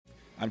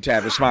I'm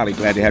Tavis Smiley.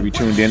 Glad to have you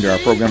tuned in to our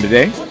program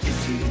today.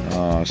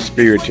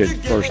 Spirited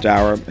first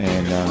hour,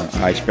 and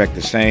I expect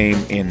the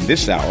same in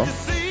this hour.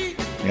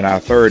 In our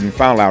third and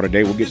final hour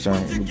today, we'll get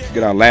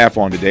our laugh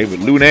on today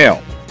with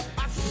Lunell,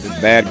 the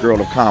bad girl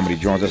of comedy,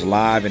 joins us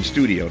live in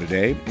studio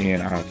today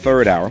in our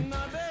third hour.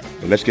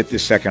 But let's get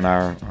this second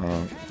hour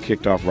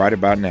kicked off right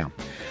about now.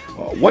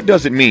 What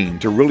does it mean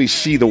to really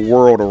see the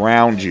world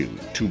around you,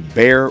 to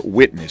bear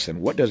witness, and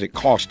what does it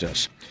cost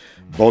us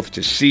both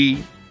to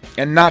see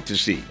and not to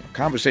see? A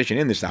conversation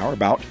in this hour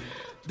about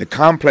the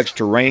complex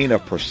terrain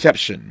of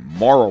perception,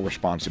 moral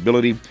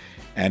responsibility,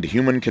 and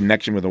human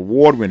connection with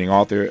award-winning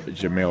author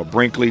Jamel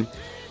Brinkley,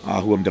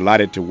 who I'm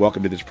delighted to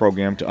welcome to this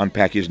program to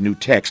unpack his new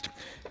text.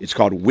 It's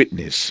called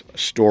Witness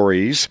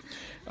Stories.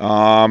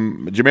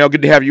 Jamel,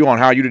 good to have you on.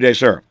 How are you today,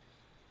 sir?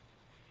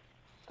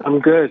 I'm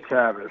good,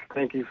 Tavis.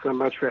 Thank you so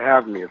much for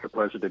having me. It's a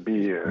pleasure to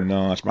be here.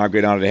 No, it's my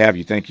great honor to have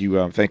you. Thank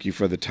you. Thank you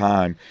for the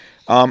time.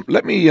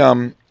 Let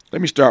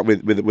me start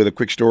with a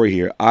quick story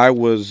here. I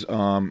was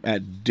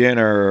at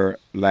dinner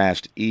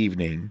last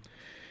evening,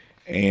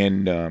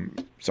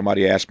 and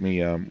somebody asked me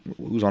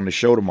who's on the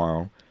show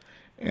tomorrow,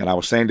 and I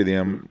was saying to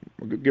them,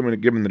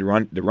 giving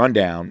the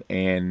rundown,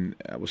 and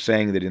I was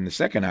saying that in the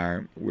second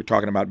hour we're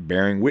talking about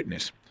bearing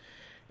witness.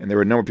 And there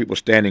were a number of people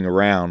standing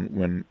around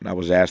when I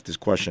was asked this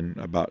question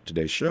about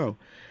today's show.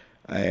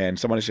 And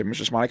somebody said,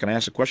 Mr. Smiley, can I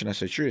ask a question? I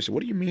said, sure. He said,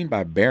 what do you mean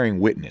by bearing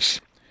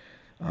witness?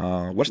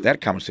 What's that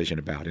conversation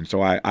about? And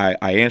so I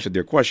answered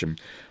their question.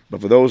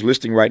 But for those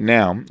listening right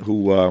now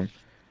who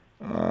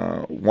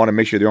want to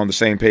make sure they're on the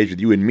same page with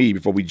you and me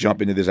before we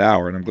jump into this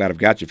hour, and I'm glad I've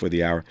got you for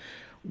the hour,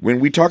 when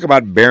we talk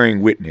about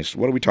bearing witness,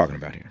 what are we talking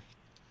about here?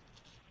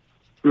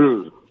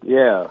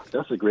 Yeah,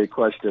 that's a great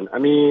question. I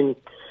mean,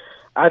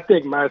 I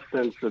think my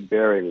sense of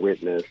bearing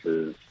witness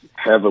is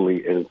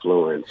heavily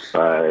influenced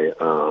by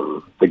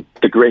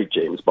the great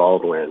James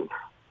Baldwin.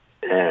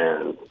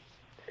 And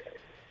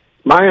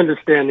my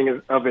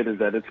understanding of it is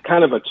that it's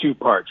kind of a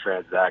two-part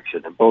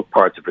transaction, and both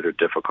parts of it are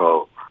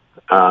difficult.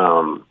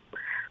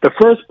 The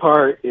first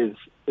part is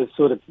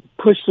sort of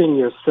pushing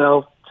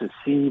yourself to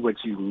see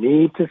what you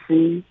need to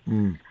see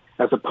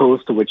as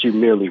opposed to what you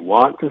merely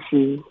want to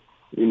see,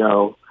 you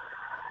know.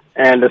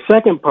 And the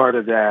second part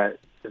of that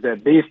is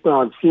that based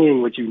on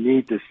seeing what you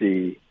need to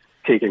see,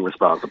 taking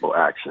responsible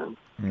action.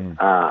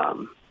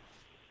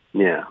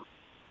 Yeah.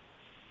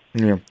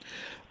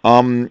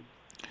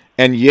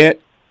 And yet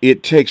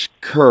it takes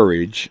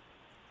courage,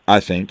 I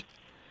think,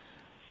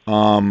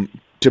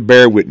 to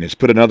bear witness.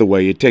 Put another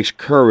way, it takes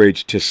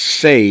courage to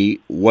say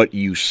what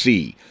you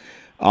see.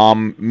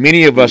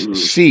 Many of us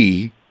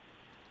see,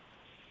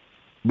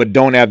 but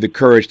don't have the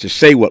courage to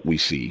say what we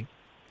see.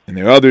 And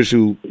there are others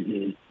who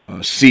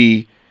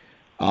see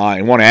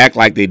and want to act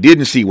like they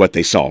didn't see what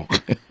they saw.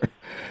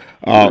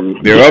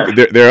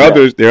 There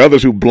are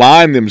others who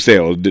blind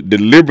themselves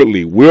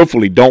deliberately,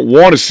 willfully, don't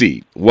want to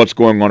see what's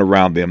going on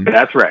around them.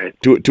 That's right.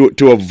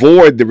 To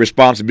avoid the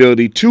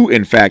responsibility to,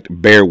 in fact,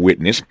 bear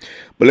witness.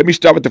 But let me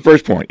start with the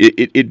first point.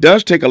 It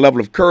does take a level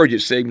of courage,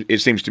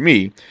 it seems to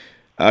me,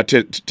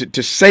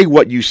 to say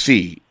what you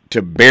see,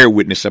 to bear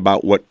witness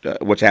about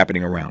what's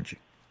happening around you.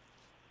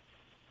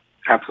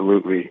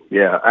 Absolutely.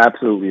 Yeah, I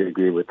absolutely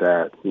agree with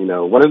that. You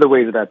know, one of the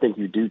ways that I think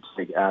you do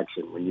take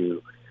action when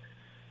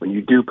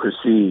you do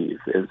perceive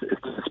is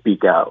to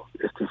speak out,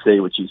 is to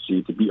say what you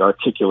see, to be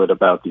articulate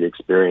about the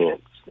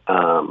experience.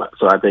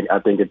 So I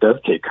think it does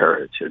take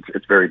courage.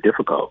 It's very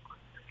difficult.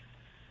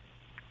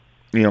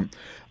 Yeah,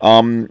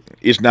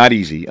 it's not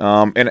easy.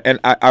 And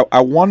I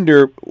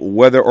wonder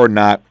whether or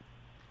not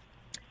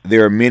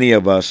there are many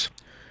of us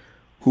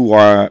who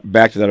are,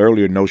 back to that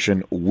earlier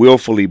notion,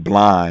 willfully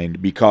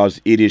blind because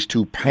it is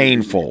too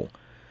painful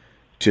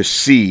to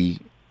see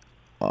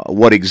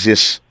what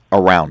exists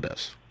around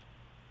us.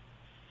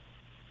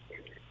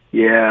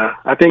 Yeah,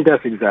 I think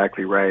that's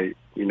exactly right.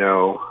 You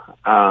know,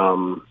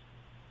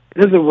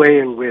 there's a way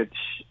in which,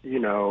 you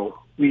know,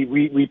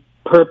 we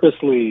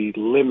purposely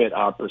limit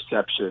our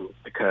perception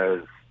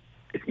because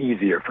it's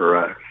easier for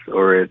us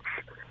or it's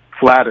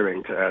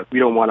flattering to us. We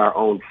don't want our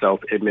own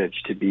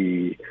self-image to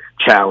be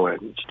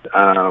challenged.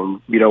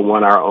 We don't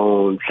want our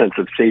own sense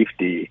of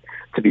safety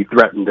to be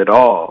threatened at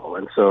all.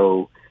 And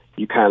so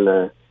you kind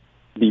of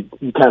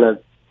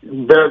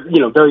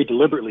very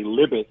deliberately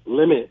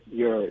limit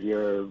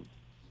your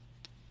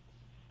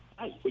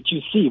what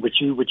you see, what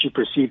you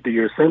perceive through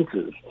your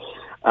senses.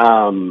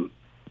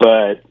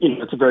 But, you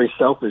know, it's a very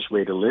selfish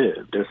way to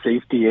live. There's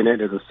safety in it.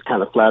 There's this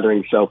kind of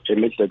flattering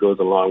self-image that goes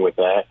along with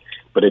that.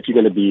 But if you're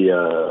going to be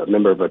a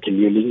member of a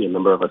community, a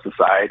member of a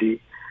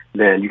society,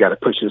 then you got to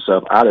push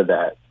yourself out of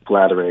that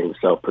flattering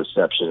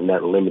self-perception and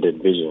that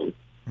limited vision.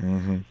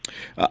 Mm-hmm.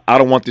 I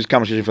don't want this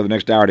conversation for the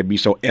next hour to be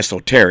so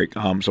esoteric,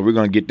 so we're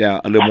going to get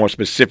a little more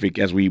specific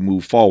as we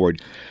move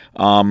forward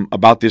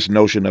about this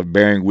notion of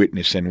bearing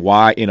witness and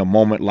why in a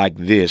moment like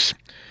this,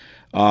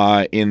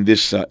 in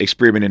this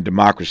experiment in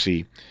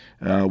democracy,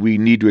 we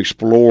need to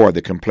explore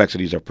the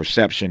complexities of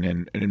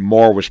perception and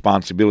moral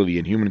responsibility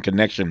and human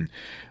connection.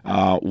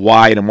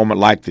 Why in a moment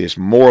like this,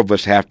 more of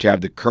us have to have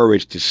the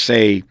courage to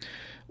say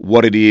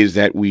what it is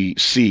that we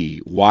see,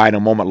 why in a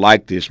moment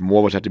like this, more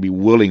of us have to be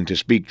willing to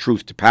speak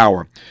truth to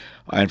power,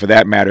 and for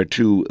that matter,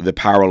 to the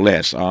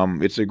powerless.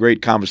 It's a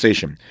great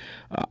conversation,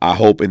 I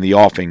hope, in the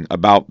offing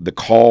about the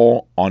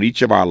call on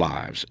each of our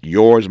lives,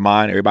 yours,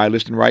 mine, everybody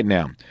listening right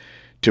now,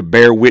 to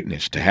bear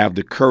witness, to have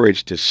the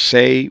courage to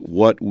say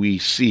what we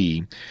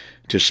see,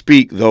 to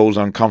speak those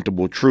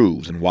uncomfortable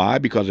truths. And why?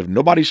 Because if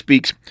nobody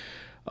speaks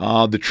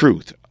the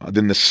truth,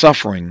 then the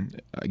suffering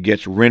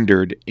gets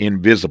rendered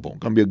invisible. It's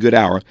going to be a good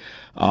hour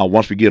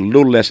once we get a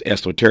little less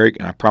esoteric,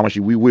 and I promise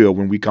you we will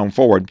when we come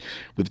forward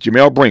with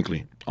Jamel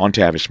Brinkley on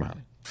Tavis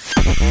Smiley.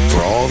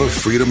 For all the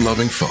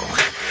freedom-loving folk,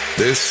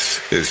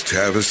 this is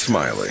Tavis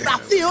Smiley. I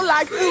feel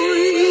like freedom.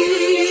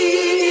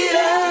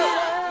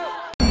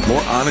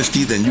 More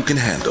honesty than you can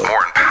handle.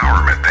 More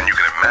empowerment than you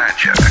can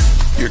imagine.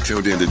 You're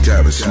tuned in to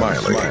Tavis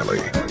Smiley.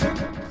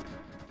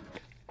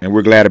 And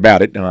we're glad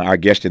about it. Our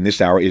guest in this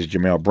hour is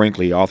Jamel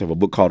Brinkley, author of a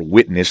book called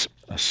Witness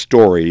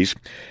Stories.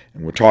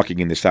 And we're talking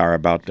in this hour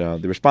about the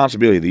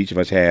responsibility that each of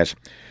us has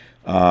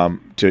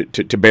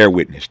to bear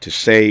witness, to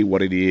say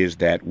what it is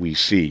that we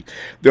see.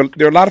 There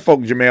are a lot of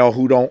folks, Jamel,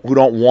 who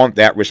don't want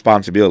that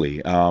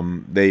responsibility.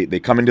 They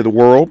come into the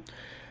world.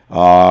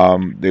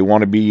 They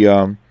want to be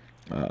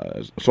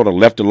sort of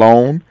left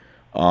alone,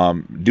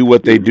 do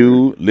what they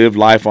do, live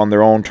life on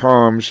their own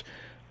terms.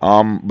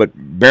 But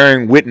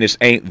bearing witness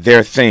ain't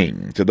their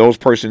thing. To those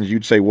persons,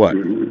 you'd say what?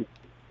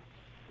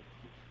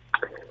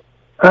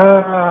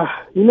 I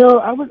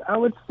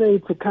would say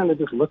to kind of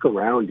just look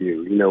around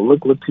you.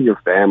 Look to your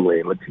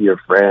family, look to your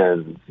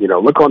friends.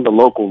 Look on the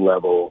local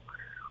level,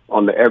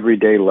 on the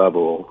everyday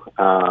level.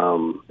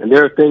 And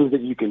there are things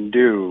that you can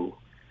do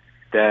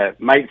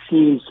that might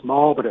seem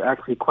small, but are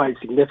actually quite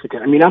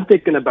significant. I mean, I'm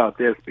thinking about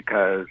this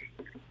because,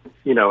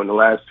 in the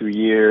last 2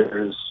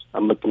 years,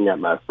 I'm looking at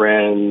my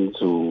friends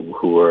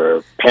who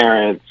are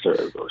parents or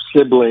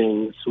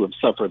siblings who have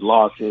suffered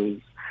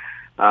losses.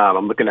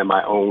 I'm looking at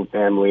my own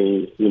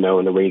family, in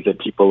the ways that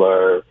people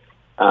are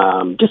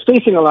just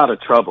facing a lot of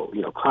trouble,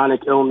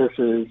 chronic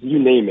illnesses, you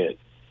name it.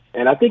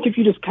 And I think if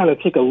you just kind of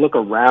take a look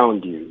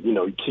around you,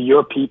 to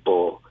your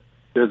people,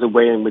 there's a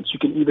way in which you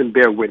can even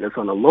bear witness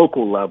on a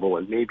local level,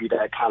 and maybe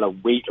that kind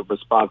of weight of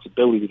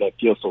responsibility that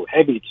feels so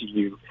heavy to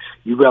you,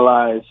 you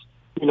realize,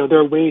 there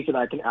are ways that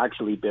I can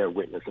actually bear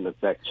witness and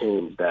affect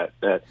change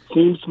that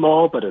seem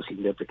small but are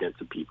significant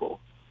to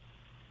people.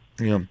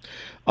 Yeah.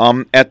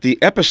 At the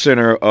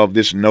epicenter of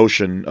this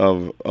notion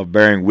of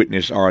bearing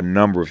witness are a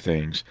number of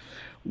things.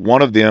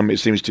 One of them, it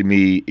seems to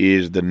me,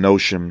 is the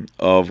notion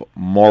of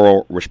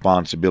moral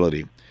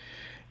responsibility.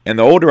 And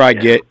the older I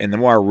get and the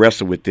more I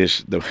wrestle with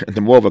this,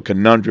 the more of a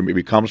conundrum it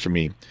becomes for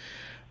me.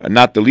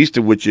 Not the least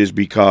of which is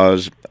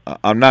because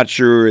I'm not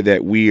sure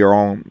that we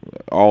are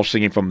all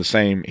singing from the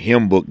same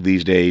hymn book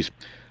these days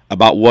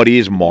about what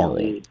is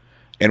moral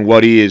and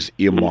what is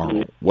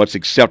immoral, what's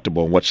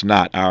acceptable and what's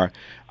not, our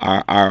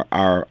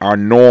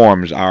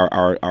norms,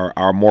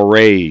 our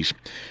mores.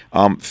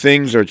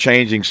 Things are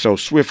changing so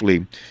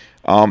swiftly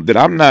that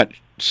I'm not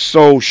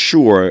so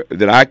sure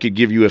that I could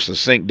give you a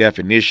succinct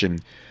definition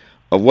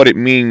of what it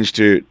means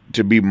to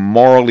be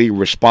morally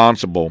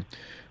responsible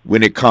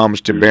when it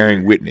comes to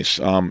bearing witness.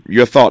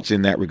 Your thoughts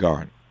in that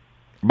regard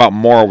about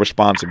moral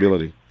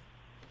responsibility?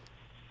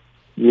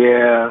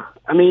 Yeah,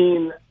 I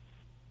mean,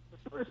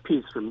 the first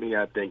piece for me,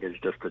 I think, is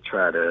just to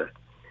try to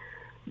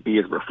be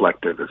as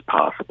reflective as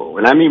possible.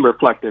 And I mean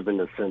reflective in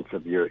the sense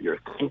of your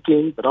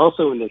thinking, but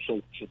also in the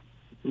sense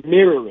of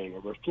mirroring or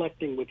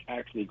reflecting what's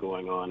actually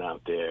going on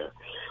out there.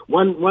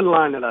 One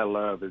line that I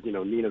love is,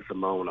 Nina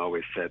Simone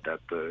always said that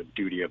the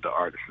duty of the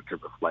artist is to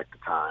reflect the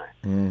time.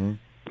 Mm-hmm.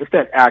 Just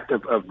that act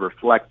of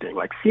reflecting,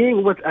 like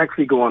seeing what's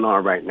actually going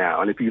on right now.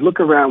 And if you look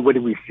around, what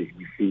do we see?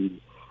 We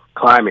see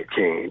climate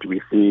change.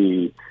 We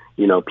see,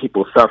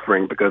 people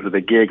suffering because of the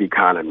gig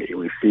economy.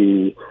 We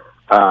see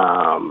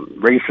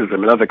racism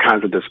and other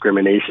kinds of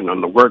discrimination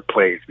on the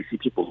workplace. We see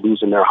people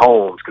losing their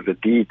homes because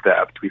of deed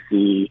theft. We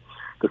see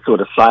the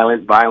sort of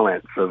silent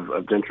violence of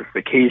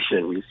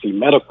gentrification. We see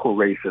medical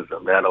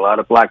racism that a lot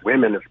of Black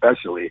women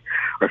especially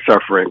are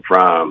suffering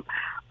from.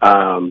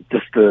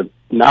 Just the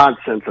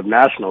nonsense of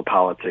national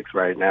politics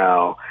right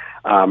now,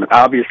 and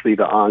obviously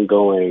the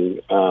ongoing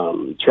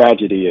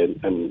tragedy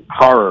and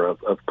horror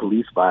of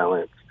police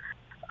violence.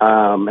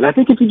 And I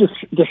think if you just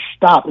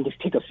stop and just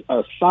take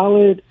a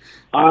solid,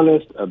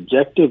 honest,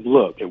 objective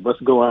look at what's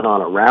going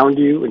on around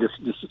you and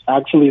just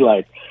actually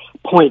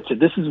point to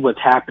this is what's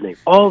happening.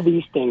 All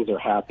these things are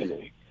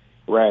happening,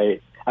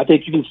 right? I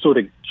think you can sort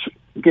of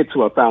get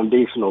to a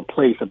foundational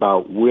place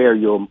about where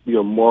your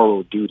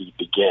moral duty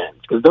begins,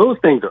 because those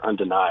things are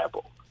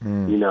undeniable.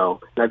 And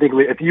I think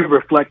if you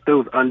reflect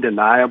those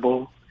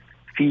undeniable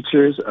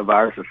features of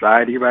our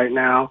society right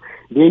now,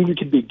 then you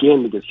can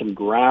begin to get some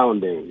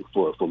grounding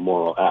for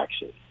moral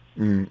action.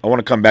 I want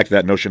to come back to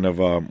that notion of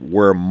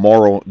where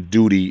moral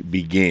duty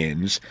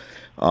begins.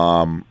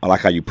 I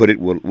like how you put it.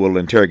 We'll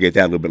interrogate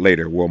that a little bit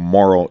later, where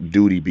moral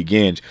duty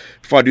begins.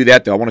 Before I do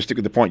that, though, I want to stick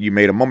with the point you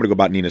made a moment ago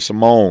about Nina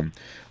Simone,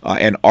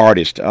 an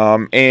artist.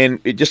 And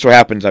it just so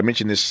happens, I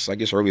mentioned this, I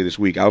guess, earlier this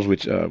week. I was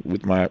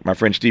with my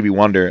friend Stevie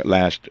Wonder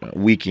last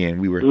weekend.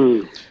 We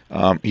were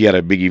he had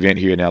a big event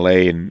here in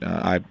L.A., and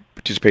I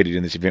participated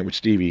in this event with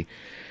Stevie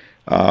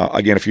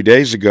again a few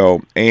days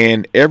ago.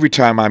 And every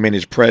time I'm in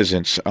his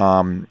presence,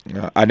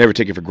 I never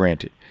take it for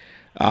granted.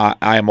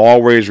 I am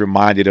always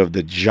reminded of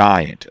the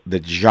giant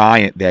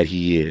that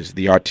he is,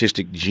 the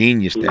artistic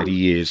genius that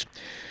he is,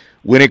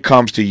 when it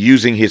comes to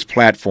using his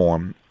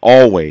platform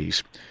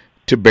always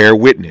to bear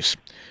witness,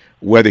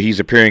 whether he's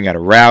appearing at a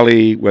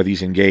rally, whether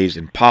he's engaged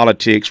in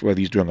politics, whether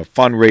he's doing a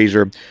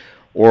fundraiser,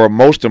 or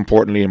most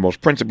importantly and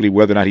most principally,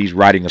 whether or not he's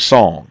writing a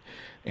song.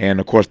 And,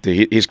 of course,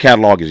 his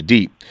catalog is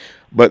deep.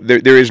 But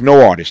there is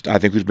no artist, I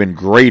think, who's been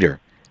greater.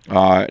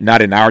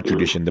 Not in our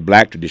tradition, the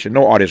black tradition.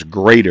 No artist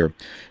greater.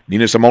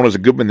 Nina Simone is a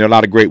good one. There are a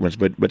lot of great ones,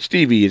 but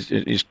Stevie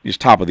is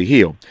top of the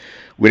hill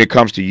when it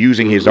comes to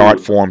using his art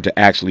form to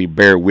actually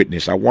bear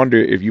witness. I wonder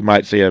if you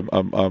might say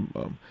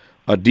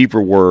a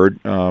deeper word,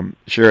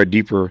 share a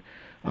deeper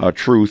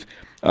truth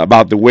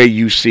about the way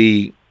you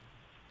see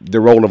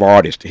the role of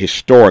artists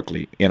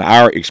historically, in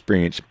our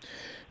experience,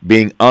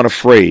 being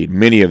unafraid,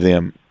 many of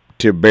them,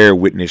 to bear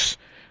witness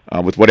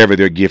with whatever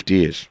their gift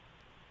is.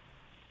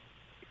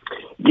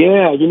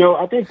 Yeah,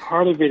 I think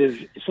part of it is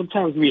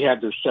sometimes we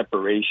have this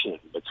separation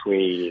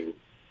between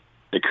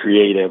the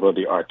creative or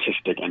the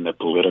artistic and the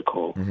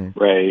political,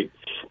 right?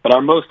 But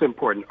our most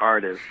important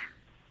artists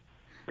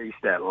face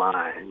that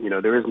line.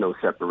 There is no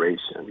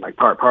separation. Like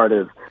part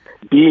of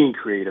being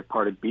creative,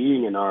 part of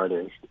being an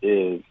artist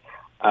is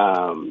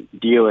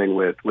dealing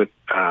with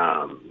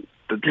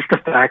just the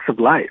facts of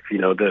life,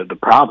 the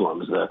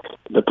problems,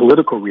 the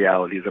political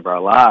realities of our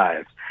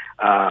lives.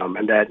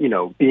 And that,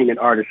 being an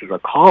artist is a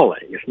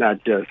calling. It's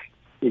not just,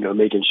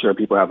 making sure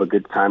people have a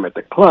good time at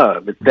the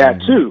club. It's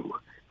that too,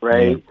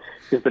 right?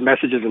 Because the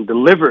message isn't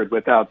delivered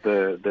without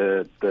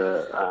the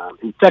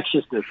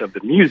infectiousness of the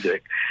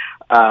music.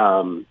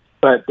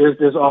 But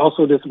there's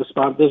also this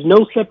response. There's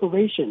no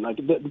separation. Like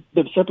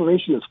the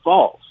separation is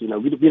false. We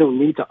don't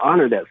need to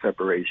honor that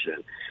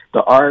separation.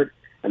 The art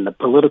and the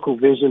political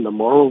vision, the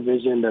moral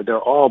vision, that they're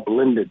all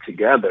blended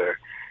together.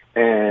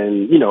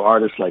 And,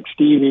 artists like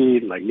Stevie,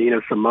 like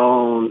Nina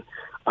Simone,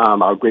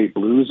 our great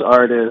blues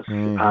artists,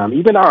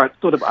 even our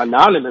sort of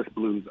anonymous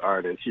blues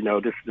artists,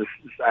 this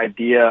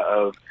idea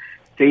of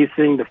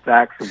facing the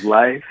facts of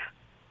life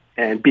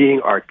and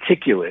being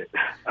articulate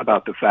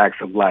about the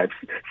facts of life,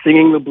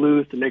 singing the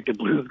blues to make the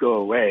blues go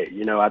away.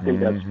 I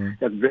think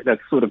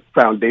that's sort of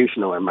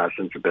foundational in my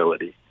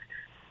sensibility.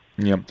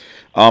 Yeah.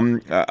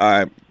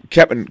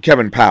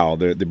 Kevin Powell,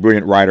 the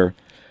brilliant writer,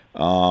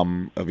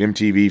 of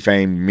MTV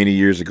fame many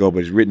years ago,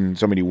 but has written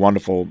so many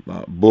wonderful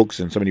books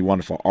and so many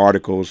wonderful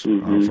articles for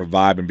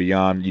Vibe and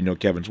beyond.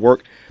 Kevin's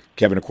work.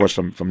 Kevin, of course,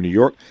 from New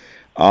York.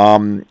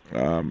 Kevin's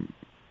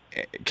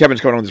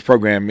coming on this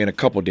program in a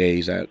couple of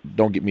days.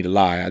 Don't get me to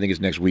lie. I think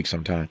it's next week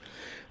sometime.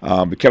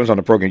 But Kevin's on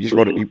the program. He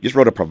just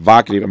wrote a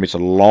provocative. it's a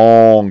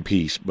long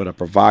piece, but a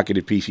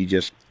provocative piece he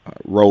just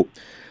wrote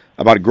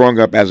about growing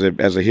up as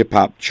a hip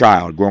hop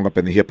child, growing up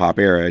in the hip hop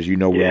era. As you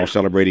know, we're all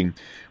celebrating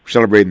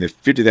the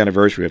 50th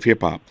anniversary of hip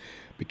hop.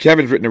 But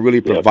Kevin's written a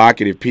really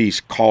provocative piece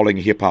calling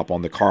hip hop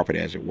on the carpet,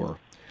 as it were,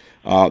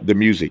 the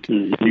music.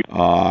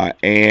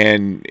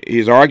 And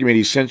his argument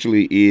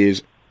essentially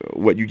is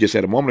what you just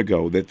said a moment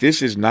ago, that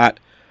this is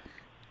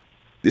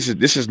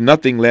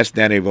nothing less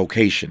than a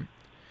vocation.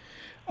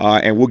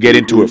 And we'll get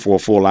into it for a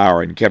full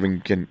hour, and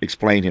Kevin can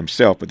explain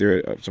himself. But there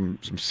are some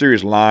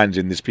serious lines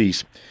in this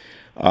piece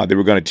that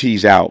we're going to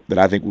tease out that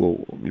I think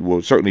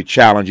will certainly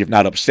challenge, if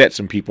not upset,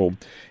 some people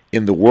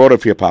in the world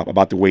of hip-hop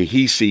about the way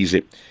he sees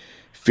it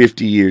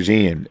 50 years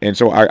in. And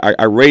so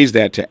I raise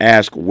that to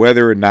ask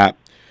whether or not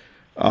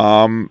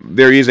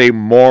there is a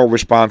moral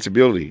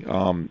responsibility,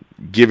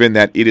 given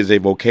that it is a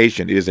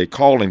vocation, it is a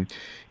calling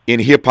in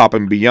hip-hop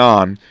and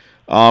beyond.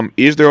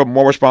 Is there a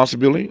moral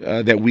responsibility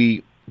that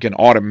we can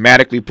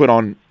automatically put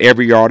on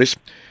every artist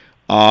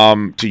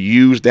to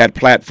use that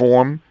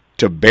platform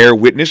to bear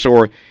witness,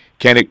 or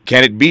can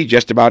it be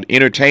just about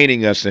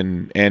entertaining us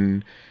and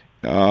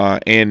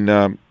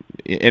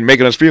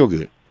making us feel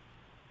good?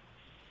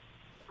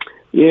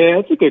 Yeah,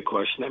 that's a good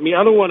question. I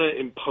don't want to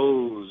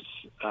impose,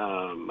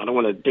 I don't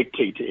want to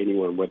dictate to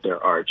anyone what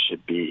their art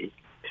should be.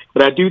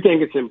 But I do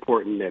think it's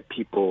important that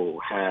people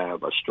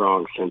have a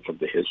strong sense of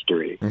the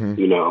history.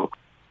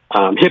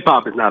 Hip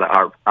hop is not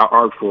an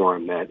art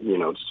form that,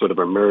 sort of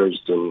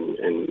emerged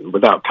and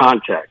without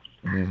context.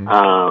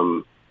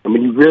 And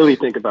when you really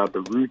think about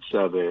the roots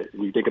of it,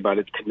 and you think about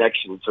its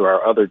connection to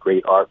our other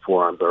great art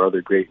forms or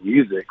other great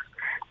musics,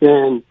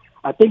 then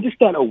I think it's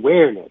that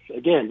awareness.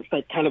 Again, it's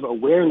that kind of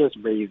awareness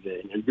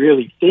raising and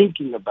really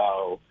thinking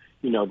about,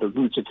 the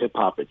roots of hip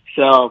hop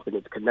itself and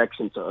its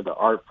connection to other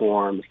art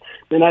forms.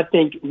 Then I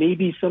think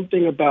maybe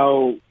something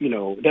about,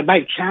 that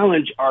might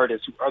challenge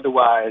artists who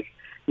otherwise,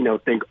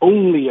 think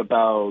only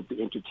about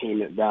the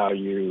entertainment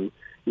value,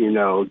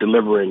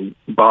 delivering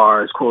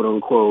bars, quote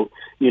unquote,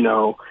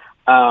 to,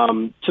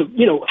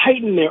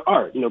 heighten their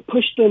art,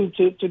 push them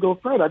to go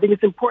further. I think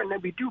it's important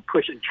that we do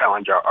push and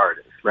challenge our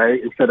artists,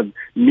 right? Instead of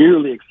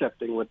merely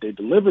accepting what they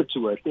deliver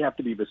to us, they have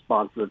to be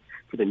responsive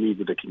to the needs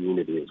of the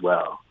community as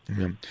well.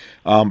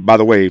 Yeah. By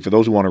the way, for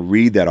those who want to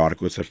read that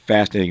article, it's a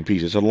fascinating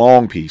piece. It's a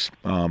long piece.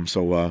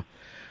 So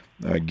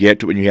get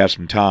to it when you have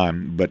some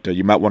time, but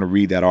you might want to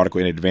read that article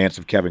in advance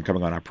of Kevin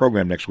coming on our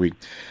program next week.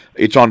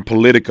 It's on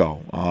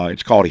Politico.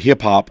 It's called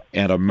Hip Hop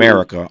and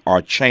America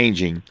Are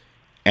Changing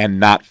and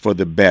Not for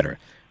the Better.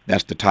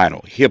 That's the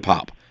title. Hip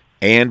Hop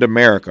and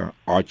America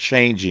Are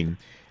Changing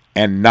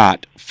and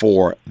Not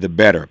for the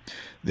Better.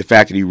 The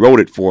fact that he wrote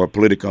it for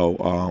Politico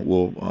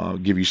will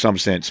give you some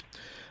sense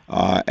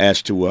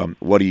as to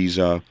what he's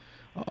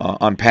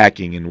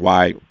unpacking and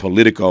why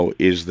Politico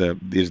is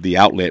the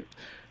outlet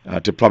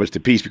to publish the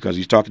piece, because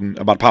he's talking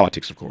about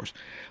politics, of course.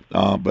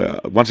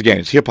 But once again,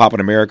 it's Hip Hop in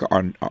America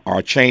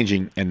are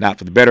Changing and Not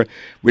for the Better,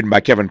 written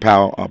by Kevin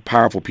Powell, a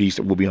powerful piece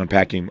that we'll be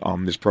unpacking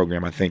on this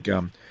program, I think,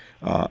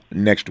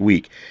 next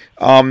week.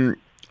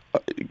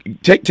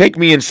 Take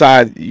me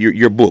inside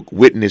your book,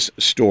 Witness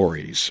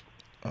Stories,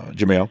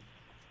 Jamel.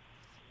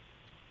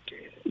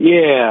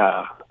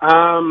 Yeah.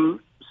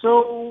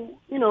 So,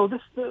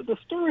 the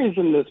stories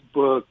in this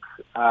book,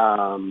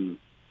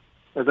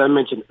 as I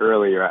mentioned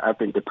earlier, I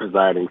think the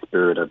presiding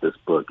spirit of this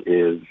book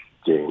is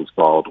James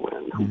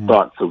Baldwin, who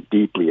thought so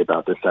deeply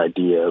about this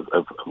idea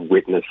of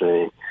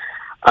witnessing.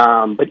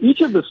 But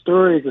each of the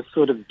stories is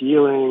sort of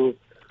dealing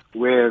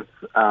with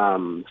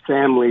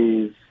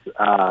families,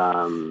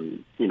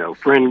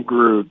 friend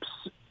groups,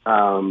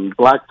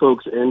 Black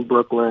folks in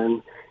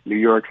Brooklyn, New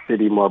York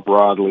City more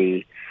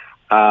broadly,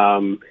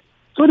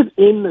 sort of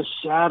in the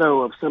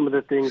shadow of some of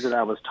the things that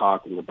I was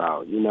talking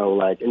about,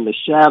 like in the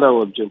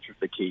shadow of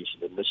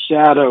gentrification, in the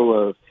shadow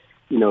of,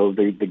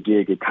 the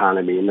gig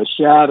economy, in the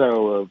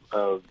shadow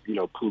of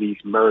police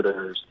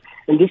murders,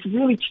 and just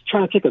really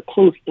trying to take a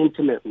close,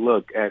 intimate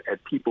look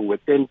at people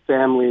within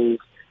families,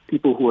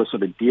 people who are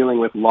sort of dealing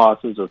with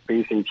losses or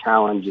facing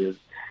challenges,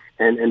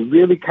 and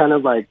really kind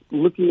of like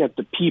looking at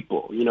the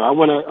people. I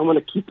want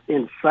to keep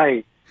in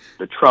sight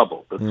the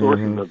trouble, the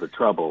sources of the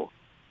trouble.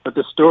 But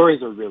the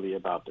stories are really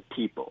about the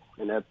people,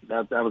 and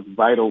that was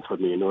vital for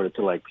me in order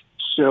to like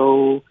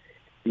show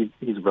these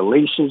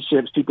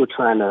relationships, people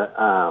trying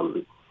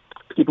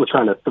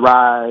to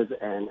thrive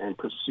and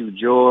pursue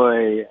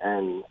joy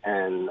and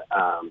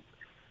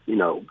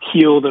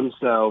heal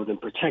themselves and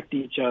protect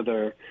each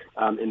other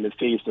in the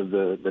face of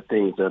the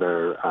things that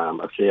are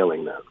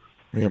assailing them.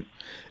 Yeah.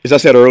 As I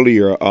said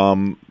earlier,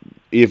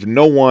 if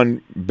no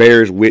one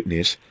bears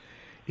witness,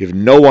 if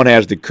no one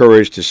has the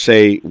courage to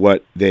say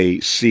what they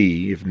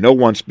see, if no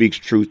one speaks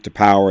truth to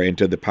power and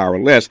to the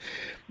powerless,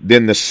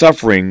 then the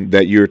suffering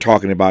that you're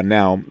talking about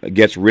now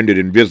gets rendered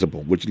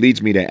invisible, which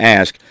leads me to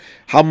ask,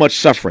 how much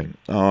suffering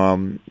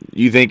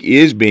you think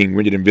is being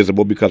rendered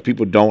invisible because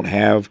people don't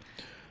have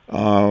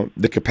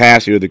the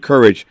capacity or the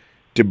courage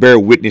to bear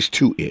witness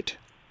to it?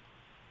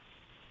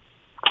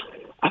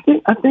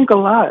 I think a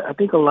lot. I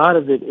think a lot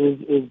of it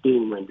is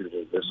being rendered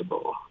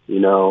invisible.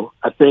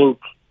 I think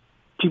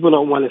people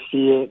don't want to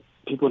see it.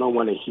 People don't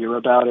want to hear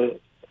about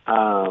it.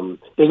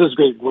 There's this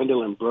great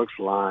Gwendolyn Brooks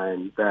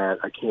line that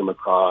I came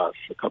across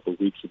a couple of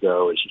weeks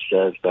ago, and she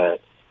says that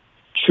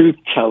truth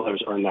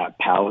tellers are not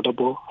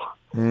palatable,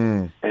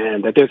 and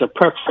that there's a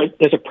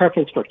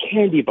preference for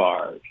candy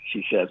bars,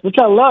 she says, which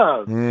I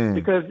love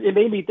because it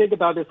made me think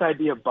about this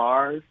idea of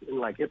bars in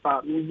like hip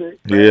hop music.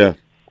 Right? Yeah.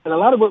 And a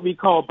lot of what we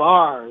call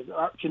bars,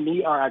 to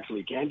me, are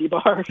actually candy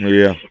bars.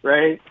 Yeah.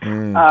 Right.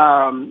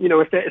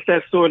 It's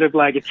that sort of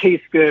like it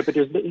tastes good, but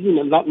there's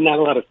not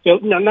a lot of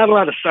not a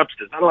lot of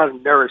substance, not a lot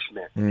of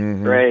nourishment.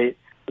 Right.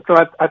 So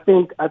I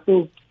think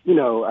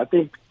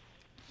it's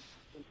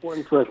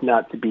important for us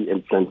not to be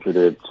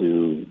insensitive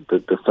to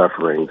the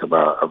sufferings of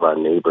our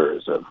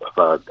neighbors, of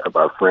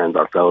our friends,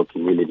 our fellow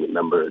community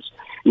members,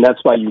 and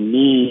that's why you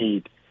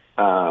need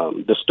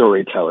the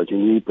storytellers. You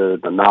need the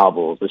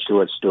novels, the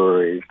short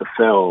stories, the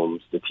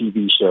films, the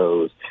TV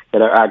shows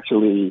that are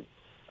actually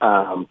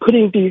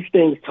putting these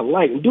things to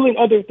light and doing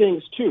other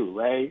things too,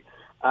 right?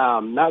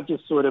 Not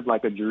just sort of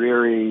like a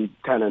dreary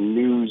kind of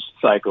news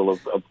cycle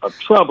of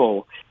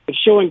trouble, but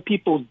showing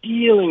people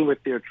dealing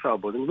with their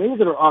troubles in ways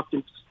that are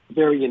often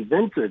very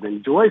inventive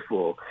and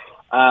joyful.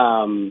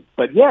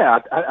 But yeah,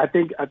 I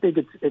think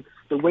it's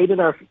the way that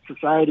our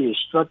society is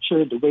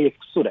structured, the way it's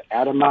sort of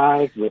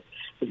atomized with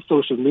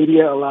social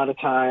media a lot of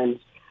times,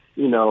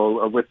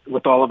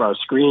 with all of our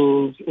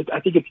screens. I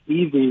think it's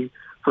easy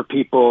for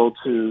people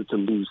to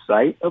lose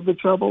sight of the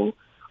trouble,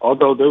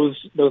 although those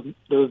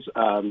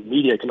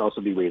media can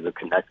also be ways of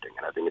connecting,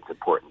 and I think it's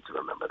important to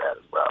remember that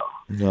as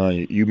well.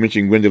 You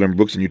mentioned Gwendolyn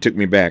Brooks, and you took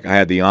me back. I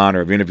had the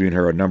honor of interviewing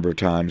her a number of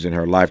times in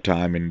her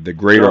lifetime, and the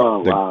greater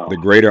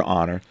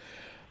honor,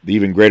 the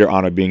even greater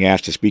honor of being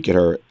asked to speak at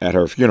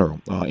her funeral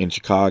in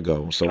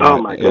Chicago. So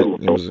my goodness.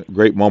 It was a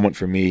great moment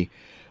for me.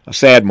 a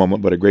sad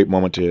moment, but a great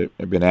moment to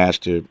have been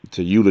asked to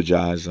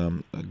eulogize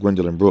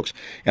Gwendolyn Brooks.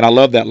 And I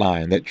love that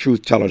line, that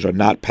truth tellers are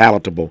not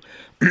palatable.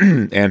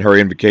 And her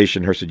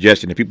invocation, her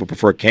suggestion that people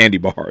prefer candy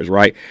bars,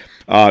 right?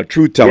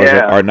 Truth tellers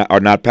Yeah. are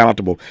not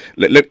palatable,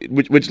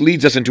 which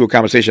leads us into a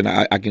conversation.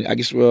 I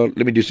guess, well,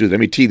 let me just do this. Let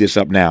me tee this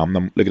up now.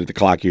 I'm looking at the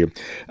clock here.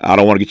 I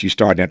don't want to get you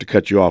started and have to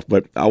cut you off,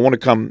 but I want to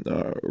come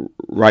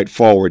right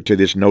forward to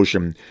this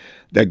notion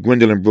that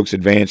Gwendolyn Brooks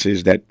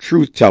advances that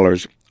truth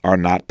tellers are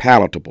not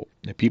palatable.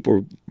 That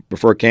people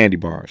prefer candy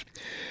bars.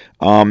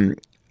 I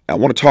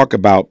want to talk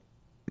about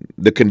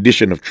the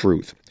condition of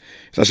truth.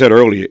 As I said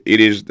earlier, it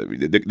is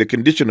the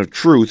condition of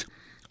truth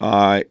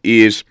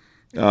is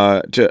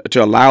to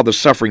allow the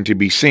suffering to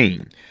be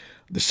seen,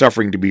 the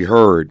suffering to be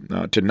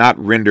heard, to not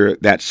render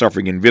that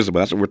suffering invisible.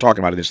 That's what we're talking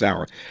about in this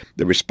hour.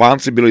 The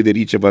responsibility that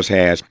each of us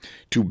has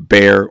to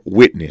bear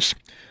witness.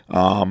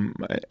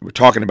 We're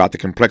talking about the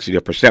complexity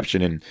of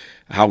perception and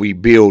how we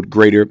build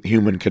greater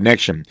human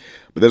connection.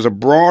 But there's a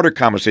broader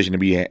conversation to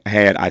be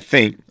had, I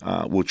think,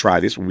 we'll try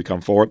this when we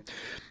come forward,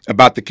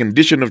 about the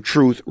condition of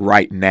truth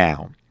right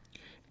now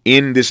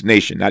in this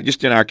nation, not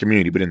just in our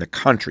community, but in the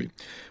country.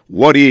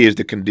 What is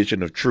the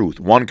condition of truth?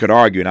 One could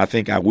argue, and I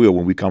think I will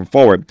when we come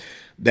forward,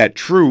 that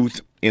truth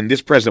in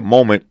this present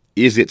moment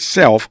is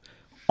itself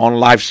on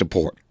life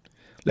support.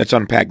 Let's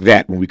unpack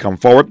that when we come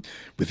forward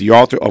with the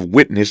author of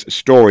Witness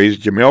Stories,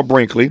 Jamel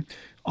Brinkley,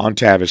 on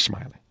Tavis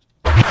Smiley.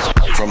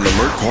 From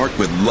Leimert Park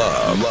with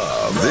love,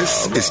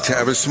 this is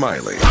Tavis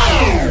Smiley.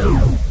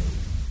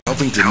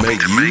 Helping to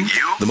make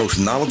you the most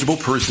knowledgeable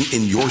person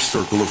in your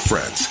circle of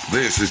friends.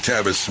 This is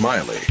Tavis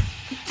Smiley.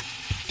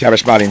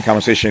 Tavis Smiley in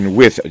conversation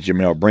with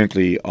Jamel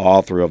Brinkley,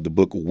 author of the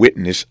book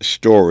Witness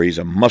Stories,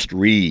 a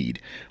must-read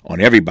on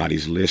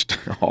everybody's list.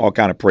 All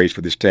kind of praise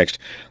for this text.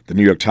 The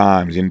New York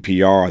Times,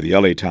 NPR, the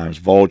LA Times,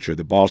 Vulture,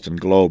 the Boston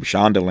Globe,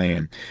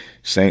 Shondaland,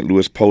 St.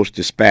 Louis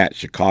Post-Dispatch,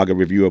 Chicago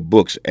Review of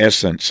Books,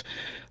 Essence,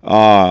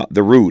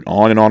 The Root,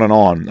 on and on and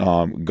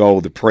on.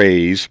 Goes the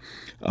praise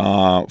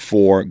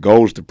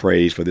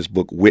for this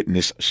book,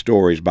 Witness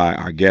Stories, by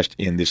our guest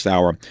in this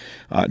hour,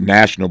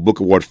 National Book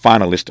Award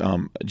finalist,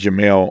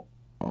 Jamel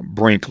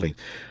Brinkley.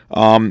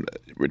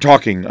 We're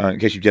talking, in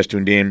case you just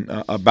tuned in,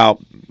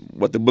 about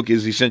what the book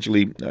is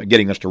essentially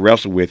getting us to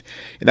wrestle with,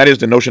 and that is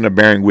the notion of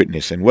bearing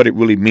witness and what it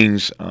really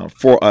means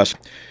for us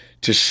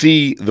to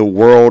see the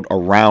world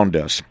around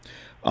us.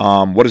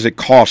 What does it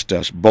cost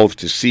us both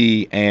to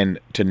see and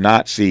to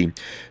not see?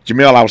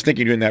 Jamel, I was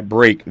thinking during that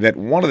break that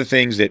one of the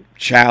things that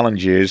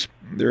challenges,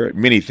 there are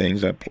many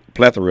things, a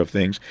plethora of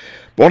things,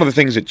 but one of the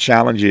things that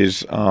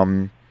challenges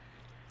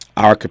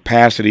our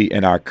capacity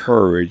and our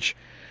courage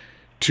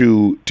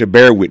to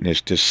bear witness,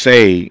 to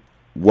say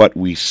what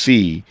we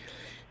see,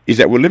 is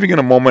that we're living in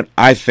a moment,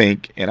 I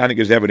think, and I think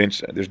there's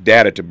evidence, there's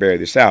data to bear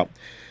this out,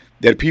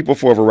 that people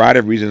for a variety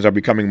of reasons are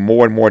becoming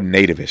more and more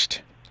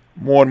nativist.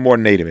 More and more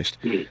nativist.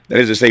 That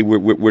is to say,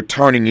 we're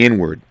turning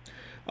inward,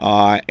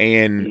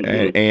 and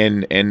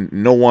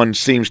no one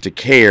seems to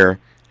care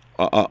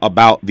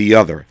about the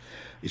other.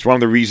 It's one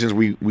of the reasons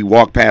we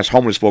walk past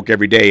homeless folk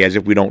every day as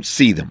if we don't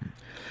see them.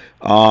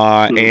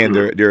 And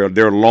there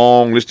are a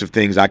long list of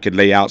things I could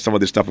lay out. Some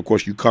of this stuff, of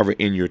course, you cover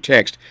in your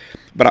text.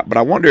 But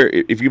I wonder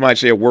if you might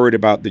say a word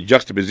about the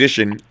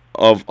juxtaposition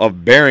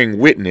of bearing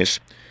witness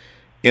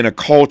in a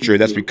culture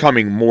that's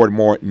becoming more and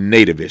more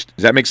nativist.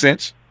 Does that make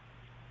sense?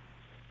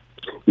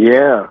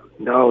 Yeah,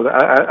 no,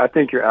 I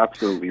think you're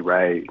absolutely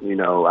right. You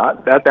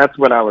know, that's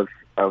what I was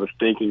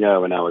thinking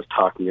of when I was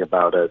talking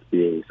about us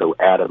being so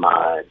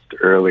atomized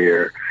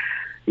earlier.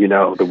 You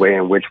know, the way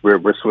in which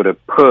we're sort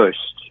of pushed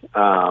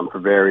for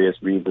various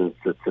reasons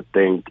to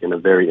think in a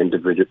very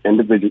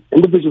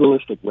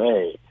individualistic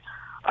way,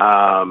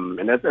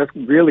 and that's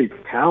really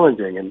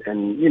challenging.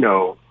 And you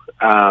know,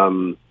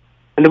 and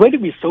the way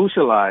that we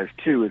socialize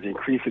too is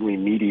increasingly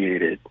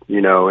mediated.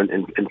 You know,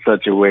 in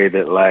such a way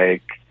that,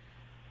 like,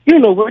 you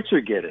don't know what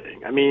you're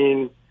getting. I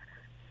mean,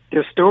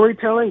 there's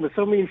storytelling, but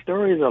so many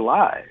stories are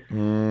lies.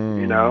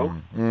 You know,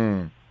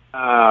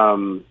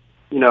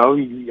 you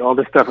know, all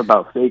this stuff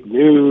about fake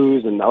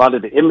news and a lot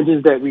of the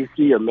images that we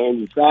see are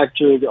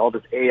manufactured. All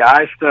this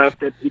AI stuff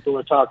that people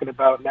are talking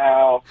about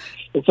now,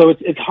 and so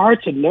it's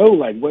hard to know,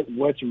 like,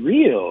 what's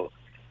real.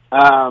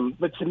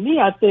 But to me,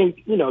 I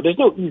think, you know, there's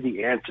no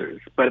easy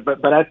answers.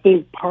 But I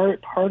think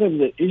part of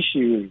the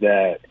issue is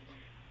that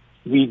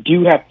we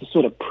do have to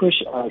sort of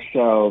push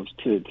ourselves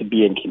to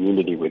be in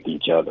community with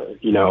each other.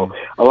 You know,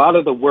 a lot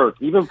of the work,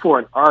 even for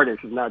an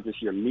artist, is not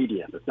just your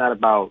medium. It's not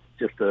about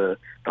just the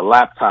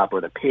laptop or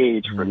the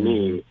page for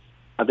me.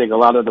 I think a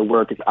lot of the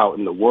work is out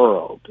in the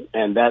world,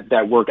 and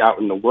that work out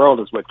in the world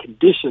is what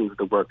conditions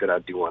the work that I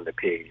do on the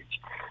page.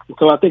 And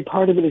so I think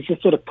part of it is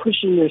just sort of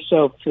pushing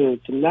yourself to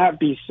not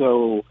be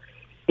so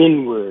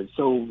inward,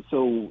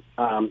 so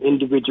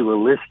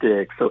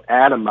individualistic, so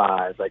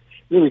atomized, like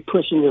really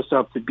pushing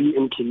yourself to be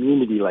in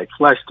community, like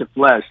flesh to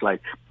flesh, like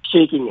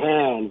shaking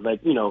hands, like,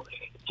 you know,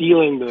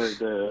 feeling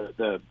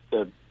the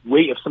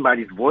weight of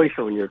somebody's voice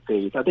on your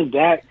face. I think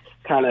that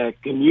kind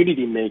of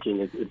community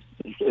making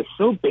is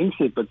so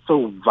basic but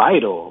so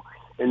vital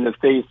in the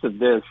face of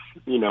this,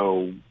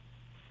 this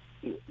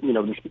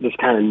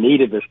kind of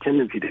nativist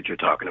tendency that you're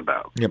talking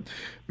about. Yep.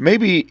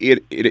 Maybe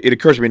it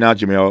occurs to me now,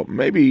 Jamel,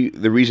 maybe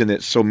the reason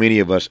that so many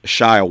of us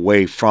shy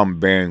away from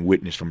bearing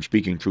witness, from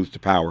speaking truth to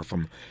power,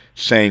 from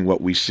saying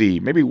what we see,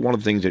 maybe one of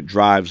the things that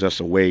drives us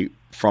away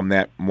from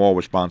that moral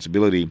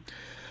responsibility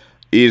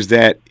is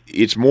that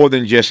it's more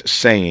than just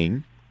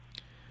saying.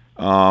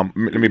 Let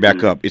me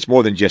back up. It's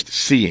more than just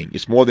seeing.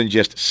 It's more than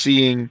just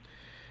seeing.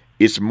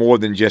 It's more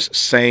than just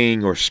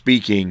saying or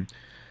speaking.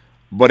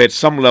 But at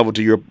some level,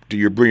 to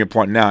your brilliant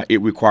point now,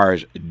 it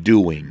requires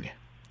doing.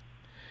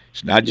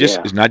 It's not just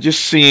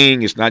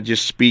seeing. It's not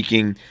just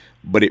speaking,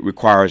 but it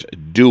requires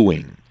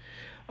doing.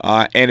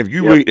 And if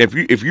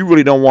you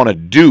really don't want to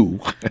do,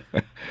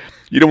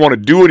 you don't want to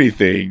do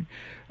anything.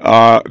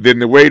 Then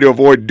the way to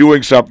avoid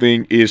doing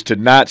something is to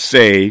not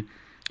say,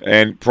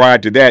 and prior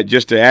to that,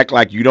 just to act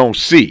like you don't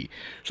see.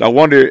 So I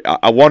wonder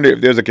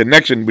if there's a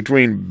connection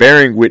between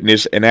bearing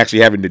witness and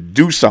actually having to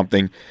do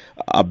something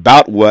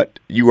about what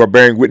you are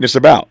bearing witness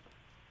about.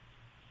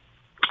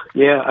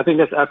 Yeah, I think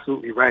that's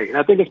absolutely right. And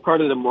I think it's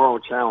part of the moral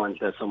challenge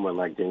that someone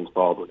like James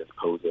Baldwin is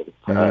posing to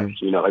us.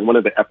 Like one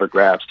of the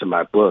epigraphs to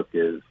my book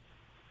is,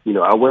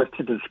 I was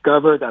to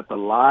discover that the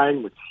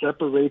line which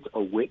separates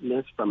a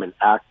witness from an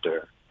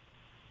actor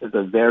is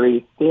a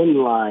very thin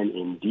line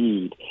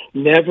indeed.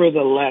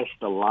 Nevertheless,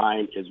 the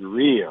line is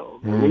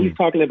real. And when he's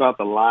talking about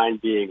the line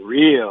being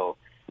real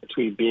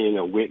between being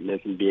a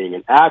witness and being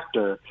an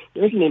actor,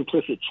 there's an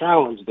implicit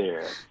challenge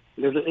there.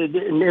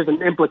 There's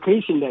an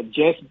implication that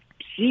just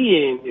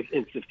seeing is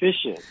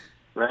insufficient,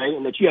 right?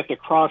 And that you have to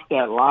cross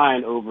that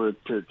line over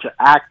to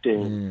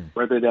acting,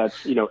 whether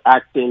that's,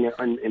 acting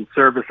in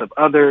service of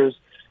others,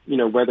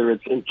 whether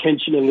it's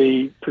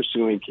intentionally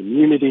pursuing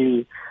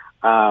community,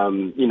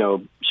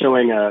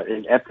 showing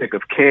an ethic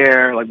of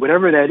care, like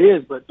whatever that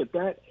is. But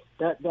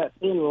that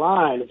thin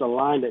line is a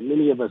line that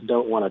many of us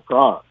don't want to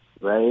cross,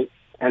 right?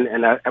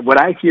 And what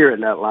I hear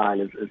in that line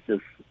is this,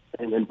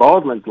 and in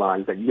Baldwin's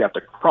line, is that you have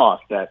to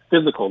cross that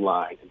physical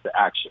line into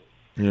action.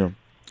 Yeah.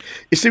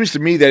 It seems to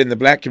me that in the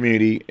black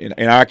community,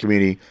 in our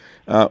community,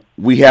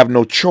 we have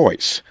no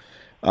choice.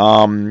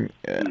 I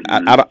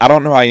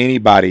don't know how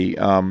anybody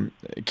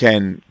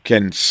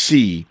can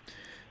see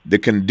the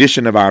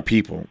condition of our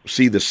people,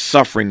 see the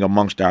suffering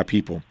amongst our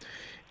people,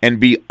 and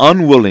be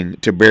unwilling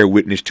to bear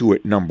witness to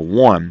it. Number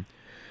one,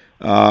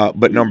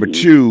 but number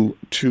two,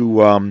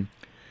 to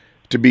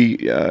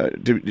be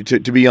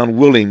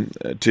unwilling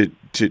to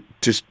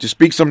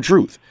speak some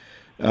truth,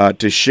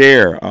 to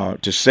share,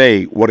 to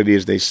say what it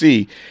is they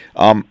see.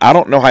 I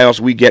don't know how else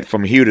we get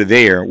from here to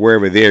there,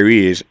 wherever there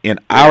is in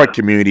our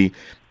community,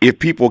 if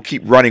people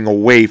keep running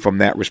away from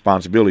that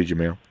responsibility,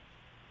 Jamel.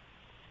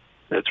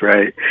 That's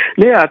right.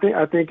 Yeah, I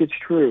think it's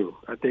true.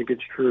 And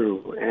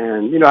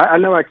I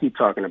know I keep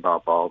talking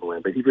about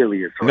Baldwin, but he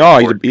really is. No,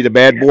 he's a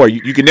bad boy.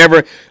 You can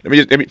never.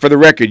 Let me, for the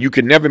record, you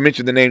can never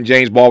mention the name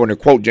James Baldwin or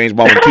quote James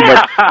Baldwin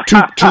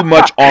too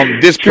much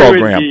on this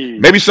program.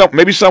 Indeed.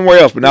 Maybe somewhere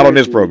else, but not on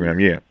this program.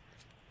 Yeah.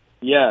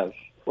 Yes.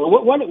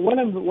 Well, one of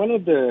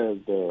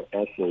the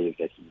essays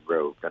that he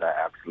wrote that I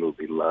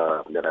absolutely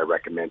love and that I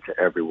recommend to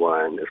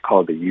everyone is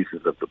called "The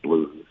Uses of the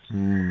Blues."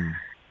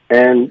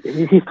 And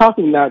he's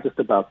talking not just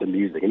about the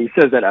music, and he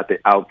says that at the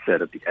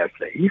outset of the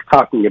essay. He's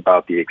talking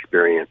about the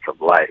experience of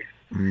life.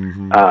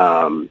 And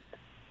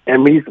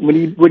what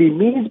he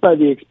means by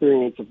the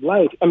experience of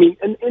life, I mean,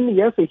 in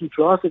the essay, he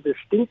draws a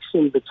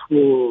distinction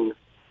between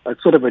a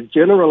sort of a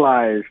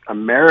generalized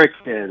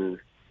American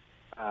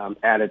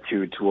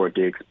attitude toward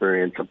the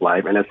experience of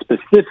life and a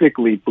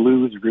specifically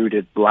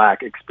blues-rooted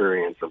Black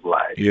experience of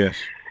life. Yes.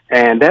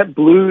 And that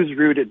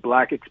blues-rooted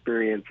Black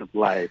experience of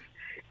life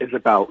is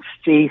about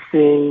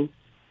facing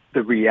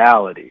the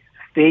reality,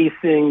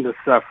 facing the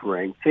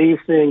suffering,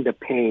 facing the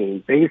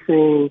pain,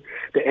 facing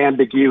the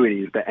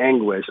ambiguities, the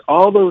anguish,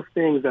 all those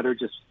things that are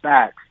just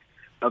facts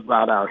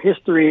about our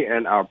history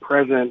and our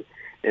present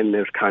in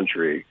this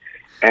country.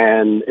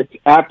 And it's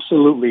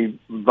absolutely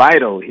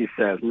vital, he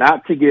says,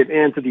 not to give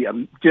in to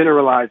the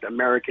generalized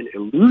American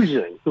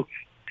illusion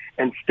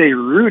and stay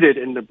rooted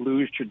in the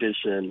blues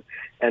tradition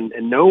and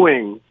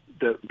knowing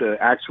the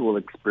actual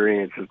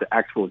experiences, the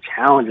actual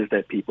challenges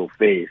that people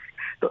face.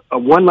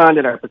 One line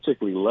that I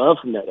particularly love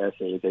from that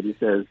essay is that he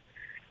says,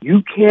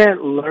 you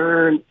can't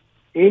learn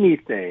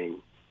anything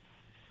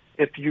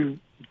if you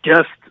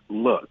just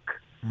look.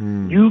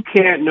 You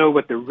can't know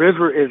what the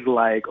river is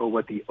like or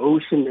what the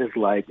ocean is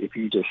like if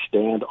you just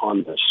stand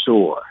on the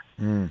shore.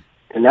 And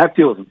that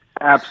feels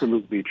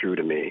absolutely true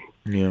to me.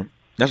 Yeah.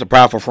 That's a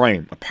powerful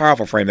frame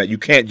that you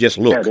can't just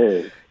look. Yeah,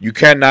 it is. You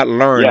cannot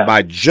learn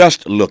by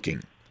just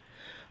looking.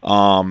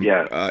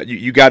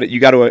 You got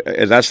to,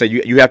 as I say,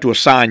 you have to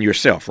assign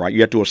yourself, right?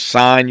 You have to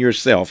assign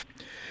yourself,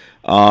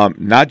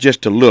 not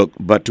just to look,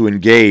 but to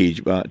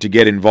engage, to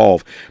get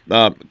involved.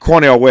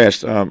 Cornel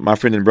West, my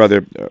friend and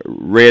brother,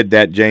 read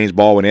that James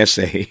Baldwin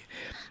essay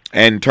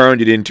and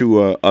turned it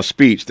into a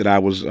speech that I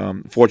was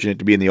fortunate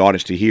to be in the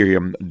audience to hear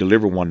him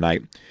deliver one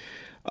night.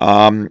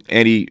 And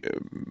he,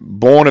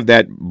 born of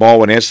that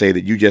Baldwin essay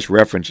that you just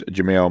referenced,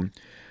 Jamel,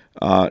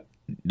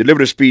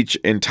 delivered a speech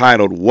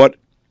entitled "What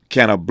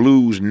Can a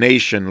Blues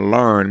Nation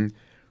Learn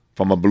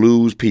from a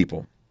Blues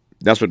People?"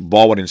 That's what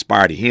Baldwin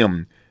inspired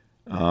him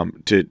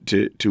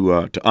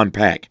to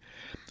unpack.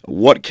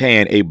 What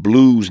can a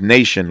blues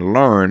nation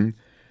learn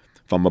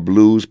from a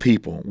blues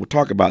people? We'll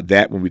talk about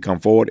that when we come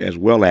forward, as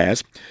well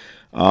as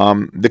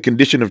the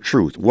condition of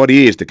truth. What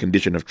is the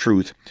condition of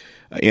truth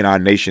in our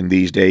nation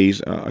these days?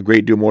 A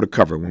great deal more to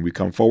cover when we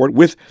come forward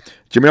with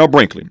Jamel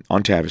Brinkley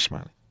on Tavis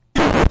Smiley.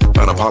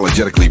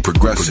 Unapologetically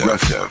progressive.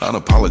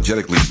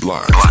 Unapologetically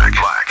black.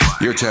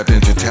 You're tapped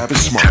into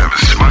Tavis Smiley.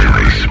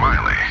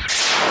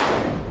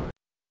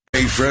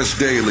 Hey, Fresh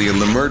Daily in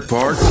Leimert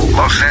Park,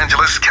 Los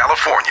Angeles,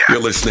 California. You're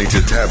listening to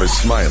Tavis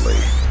Smiley.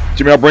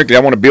 Jamel Brinkley, I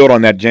want to build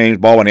on that James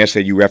Baldwin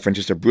essay you referenced.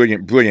 It's a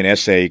brilliant, brilliant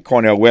essay.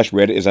 Cornel West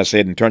read it, as I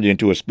said, and turned it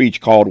into a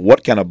speech called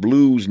 "What Can a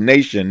Blues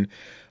Nation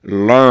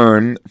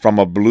Learn from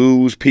a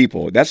Blues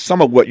People?" That's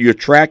some of what you're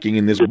tracking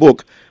in this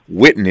book,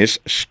 Witness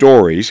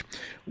Stories,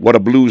 what a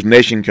blues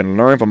nation can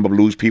learn from a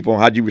blues people.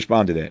 How'd you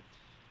respond to that?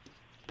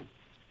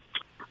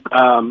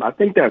 I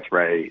think that's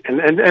right.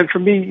 And for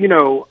me,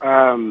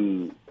 I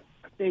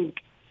think,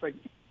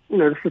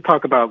 just to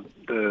talk about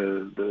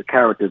the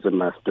characters in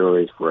my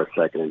stories for a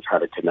second and try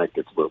to connect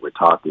it to what we're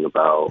talking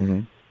about.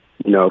 Mm-hmm.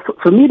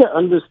 For me to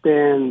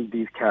understand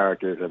these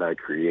characters that I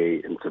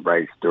create and to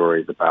write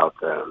stories about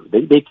them,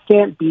 they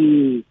can't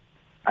be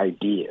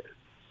ideas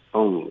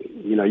only.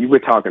 You were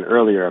talking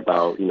earlier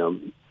about,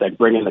 like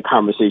bringing the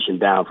conversation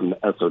down from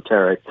the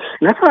esoteric.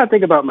 And that's how I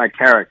think about my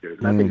characters.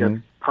 And I think that's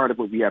part of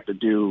what we have to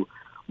do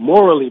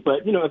morally.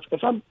 But,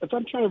 if I'm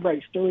trying to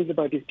write stories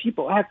about these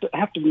people, I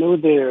have to know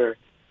the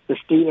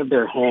state of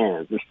their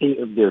hands, the state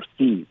of their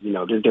feet,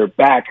 does their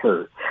back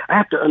hurt? I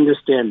have to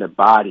understand the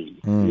body,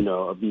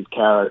 of these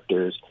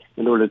characters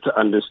in order to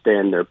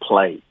understand their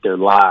plight, their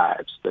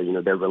lives,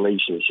 their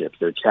relationships,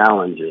 their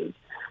challenges.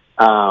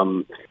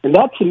 And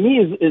that to me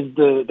is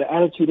the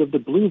attitude of the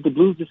blues. The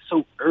blues is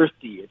so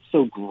earthy. It's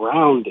so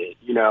grounded.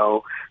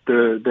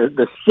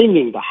 The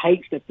singing, the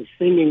heights that the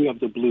singing of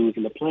the blues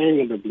and the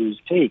playing of the blues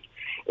take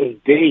is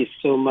based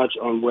so much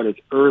on what is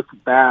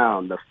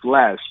earthbound, the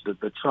flesh,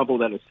 the trouble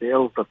that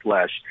assails the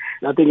flesh.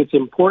 And I think it's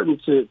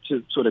important to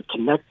sort of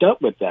connect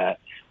up with that,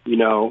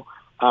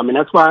 and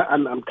that's why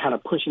I'm kind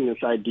of pushing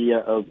this idea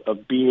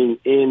of being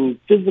in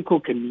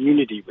physical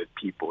community with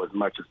people as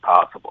much as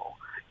possible.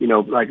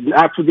 Like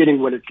not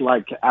forgetting what it's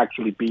like to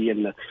actually be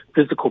in the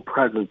physical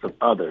presence of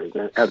others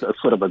as a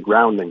sort of a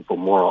grounding for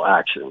moral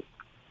action.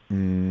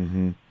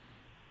 I'm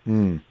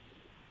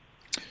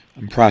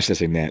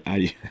processing that.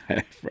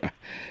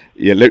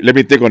 Let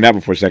me think on that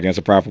one for a second. That's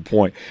a powerful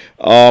point.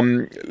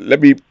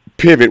 Let me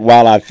pivot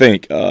while I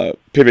think.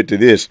 Pivot to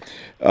this.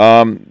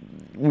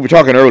 We were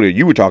talking earlier.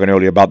 You were talking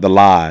earlier about the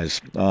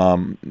lies.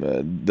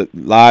 The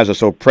lies are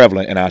so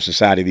prevalent in our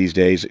society these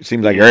days. It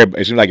seems like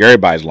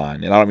everybody's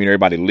lying, and I don't mean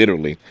everybody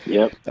literally.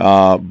 Yep.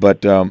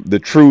 But the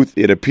truth,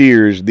 it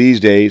appears these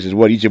days, is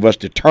what each of us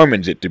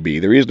determines it to be.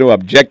 There is no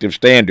objective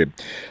standard.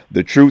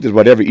 The truth is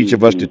whatever each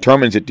of us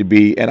determines it to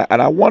be. And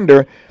I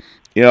wonder,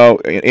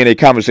 in a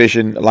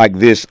conversation like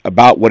this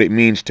about what it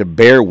means to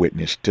bear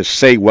witness, to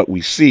say what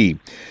we see,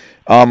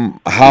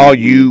 how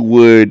you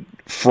would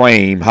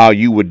frame, how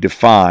you would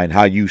define,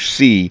 how you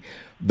see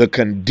the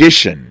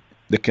condition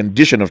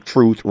of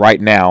truth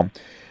right now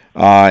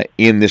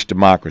in this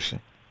democracy.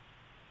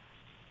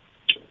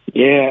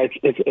 Yeah,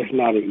 it's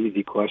not an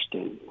easy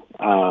question.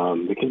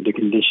 The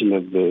condition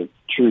of the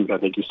truth, I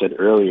think you said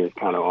earlier, is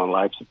kind of on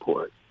life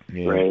support,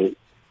 right?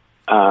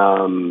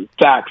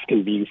 Facts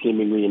can be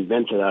seemingly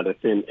invented out of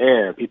thin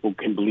air. People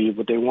can believe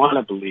what they want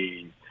to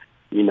believe.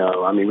 We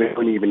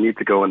don't even need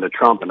to go into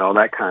Trump and all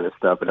that kind of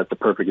stuff, but that's the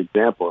perfect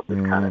example of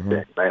this kind of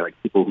thing, right? Like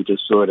people who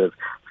just sort of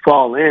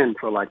fall in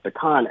for like the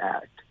con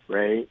act,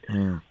 right?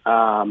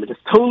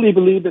 Just totally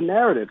believe the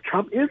narrative.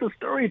 Trump is a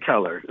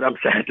storyteller. I'm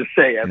sad to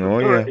say, as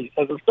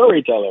a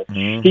storyteller,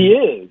 he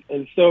is.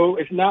 And so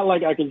it's not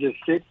like I can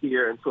just sit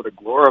here and sort of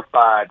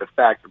glorify the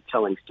fact of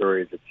telling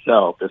stories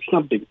itself. There's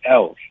something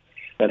else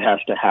that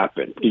has to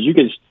happen,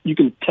 because you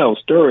can tell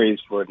stories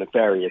for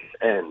nefarious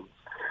ends.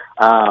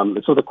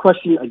 So the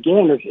question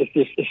again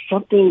is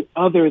something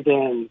other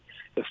than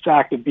the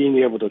fact of being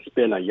able to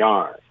spin a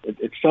yarn.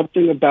 It's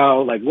something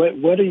about like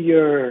what is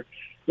your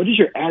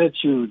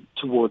attitude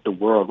toward the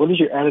world? What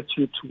is your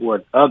attitude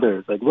toward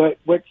others? Like what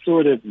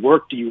sort of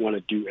work do you want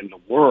to do in the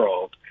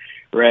world,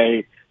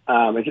 right?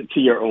 Is it to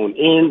your own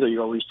ends? Are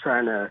you always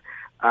trying to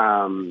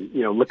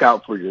look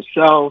out for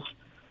yourself?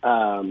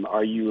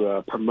 Are you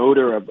a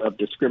promoter of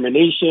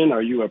discrimination?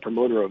 Are you a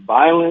promoter of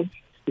violence?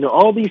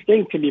 All these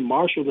things can be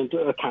marshaled into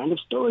a kind of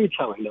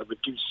storytelling that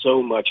would do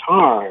so much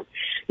harm.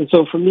 And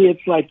so for me,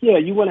 it's like,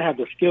 you want to have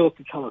the skills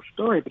to tell a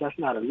story, but that's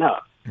not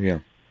enough. Yeah.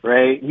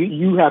 Right?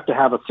 You have to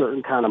have a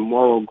certain kind of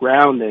moral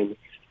grounding.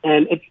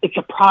 And it's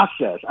a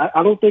process.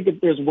 I don't think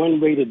that there's one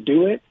way to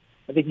do it.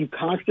 I think you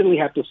constantly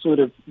have to sort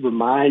of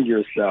remind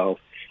yourself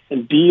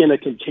and be in a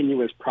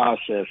continuous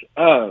process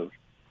of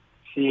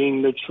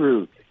seeing the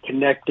truth,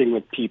 connecting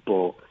with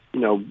people,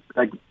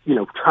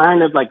 trying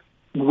to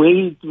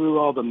wade through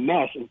all the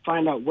mess and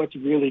find out what's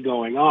really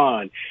going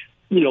on.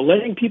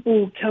 Letting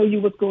people tell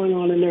you what's going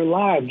on in their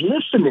lives.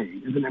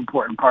 Listening is an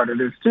important part of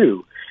this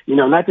too.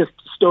 Not just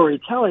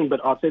storytelling, but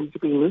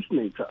authentically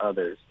listening to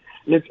others.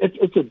 And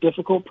it's a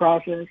difficult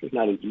process. It's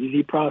not an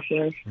easy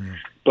process,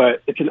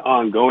 but it's an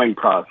ongoing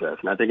process.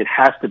 And I think it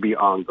has to be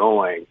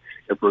ongoing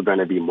if we're going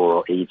to be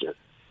moral agents.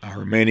 Our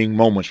remaining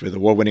moments with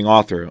award-winning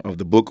author of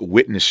the book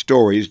Witness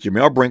Stories,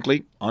 Jamel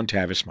Brinkley, on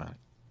Tavis Smiley.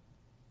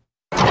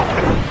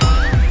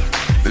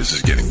 This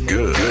is getting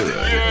good.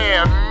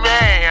 Yeah,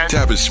 man.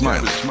 Tavis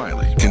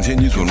Smiley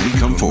continues when we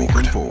come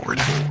forward.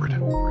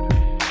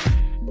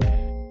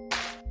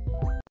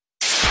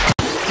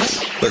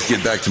 Let's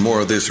get back to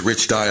more of this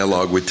rich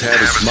dialogue with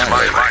Tavis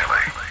Smiley.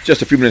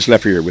 Just a few minutes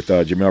left here with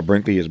Jamel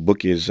Brinkley. His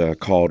book is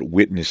called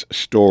Witness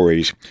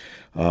Stories,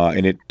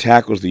 and it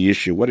tackles the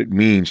issue, what it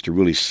means to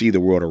really see the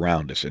world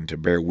around us and to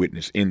bear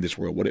witness in this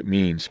world, what it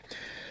means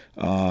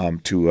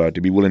to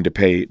be willing to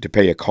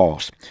pay a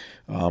cost.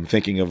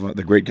 Thinking of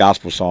the great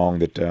gospel song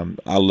that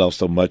I love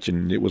so much,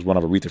 and it was one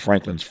of Aretha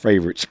Franklin's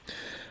favorites.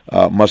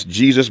 Must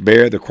Jesus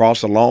bear the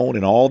cross alone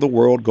and all the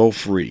world go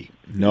free?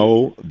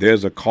 No,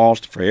 there's a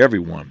cost for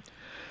everyone.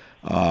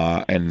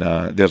 And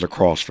there's a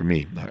cross for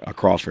me, a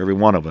cross for every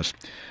one of us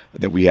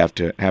that we have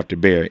to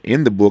bear.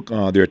 In the book,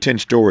 there are 10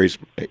 stories,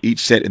 each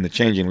set in the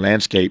changing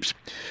landscapes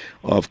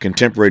of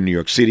contemporary New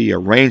York City. A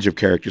range of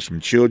characters, from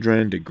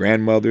children to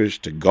grandmothers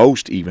to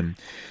ghosts even,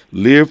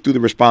 live through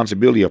the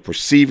responsibility of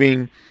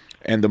perceiving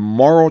and the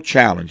moral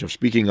challenge of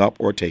speaking up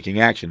or taking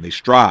action. They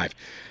strive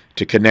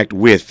to connect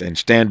with and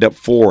stand up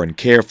for and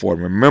care for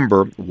and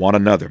remember one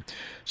another.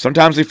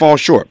 Sometimes they fall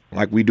short,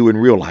 like we do in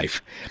real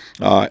life,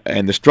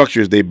 and the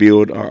structures they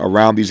build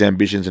around these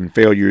ambitions and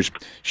failures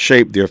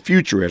shape their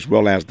future, as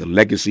well as the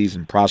legacies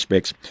and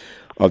prospects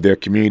of their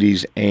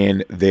communities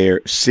and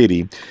their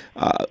city.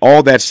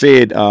 All that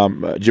said,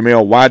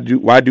 Jamel,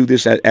 why do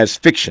this as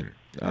fiction?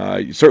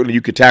 Certainly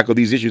you could tackle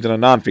these issues in a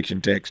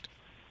nonfiction text.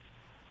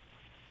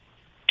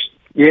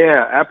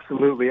 Yeah,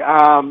 absolutely.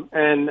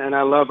 And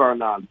I love our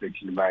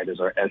nonfiction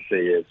writers, our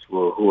essayists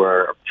who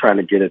are trying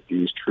to get at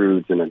these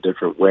truths in a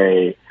different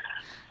way.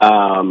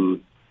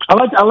 I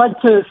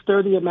like to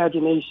stir the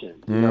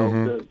imagination.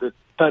 The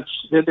touch.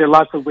 There are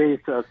lots of ways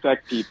to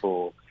affect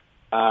people.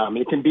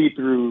 It can be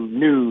through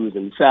news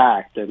and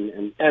fact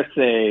and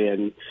essay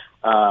and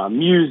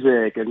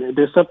music. And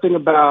there's something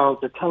about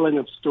the telling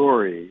of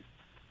stories,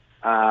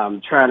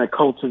 trying to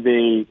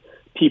cultivate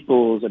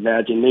people's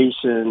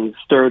imaginations,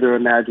 stir their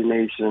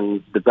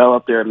imaginations,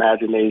 develop their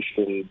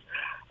imaginations,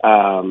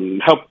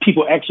 help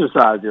people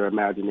exercise their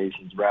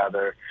imaginations,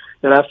 rather,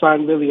 that I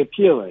find really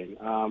appealing.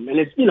 And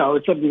it's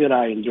something that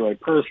I enjoy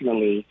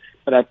personally,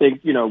 but I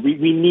think,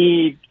 we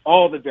need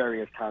all the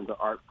various kinds of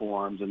art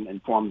forms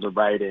and forms of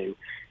writing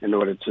in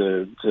order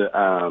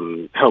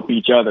to help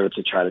each other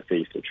to try to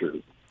face the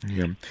truth.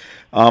 Yeah.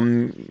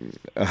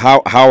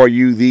 How are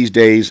you these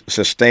days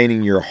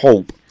sustaining your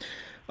hope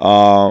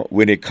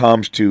when it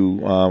comes to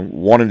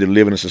wanting to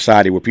live in a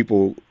society where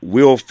people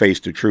will face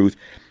the truth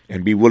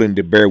and be willing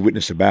to bear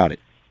witness about it?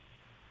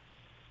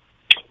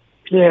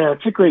 Yeah,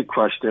 it's a great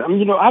question. I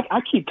mean,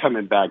 I keep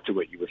coming back to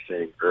what you were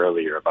saying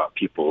earlier about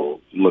people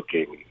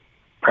looking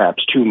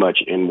perhaps too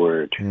much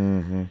inward.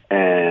 Mm-hmm.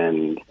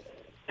 And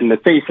in the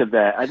face of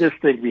that, I just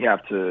think we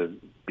have to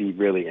be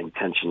really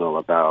intentional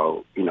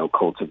about,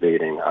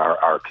 cultivating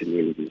our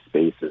community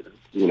spaces,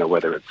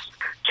 whether it's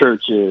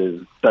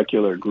churches,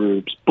 secular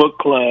groups, book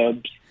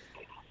clubs,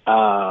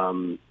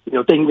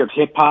 thinking of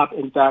hip hop,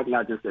 in fact,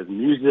 not just as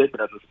music,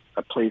 but as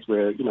a place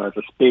where, as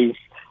a space,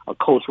 a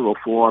cultural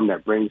form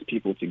that brings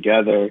people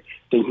together,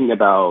 thinking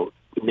about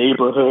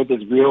neighborhoods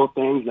as real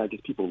things, not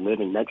just people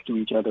living next to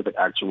each other, but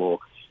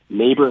actual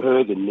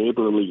neighborhoods and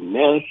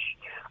neighborliness.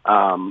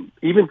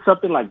 Even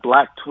something like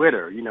Black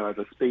Twitter, as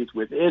a space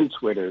within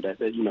Twitter that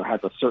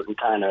has a certain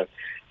kind of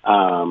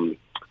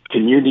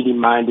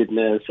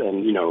community-mindedness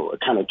and, a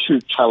kind of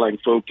truth-telling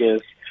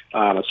focus,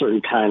 a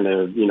certain kind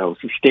of,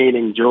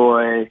 sustaining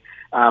joy.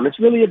 It's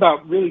really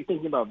about really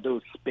thinking about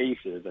those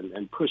spaces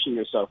and pushing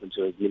yourself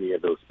into as many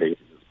of those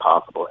spaces as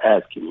possible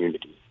as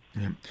community.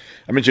 Yeah.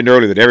 I mentioned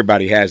earlier that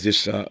everybody has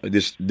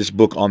this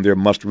book on their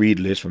must-read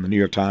list, from the New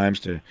York Times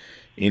to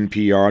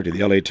NPR to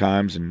the LA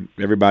Times and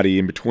everybody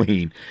in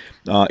between.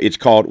 It's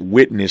called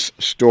Witness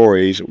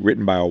Stories,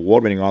 written by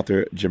award-winning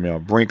author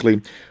Jamel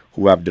Brinkley,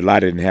 who I've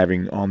delighted in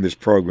having on this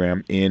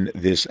program in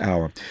this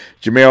hour.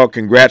 Jamel,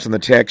 congrats on the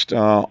text.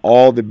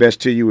 All the best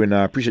to you, and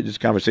I appreciate this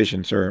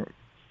conversation, sir.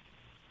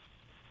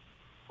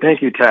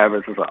 Thank you,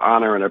 Tavis. It's an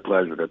honor and a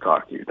pleasure to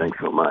talk to you. Thanks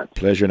so much.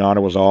 Pleasure and honor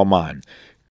was all mine.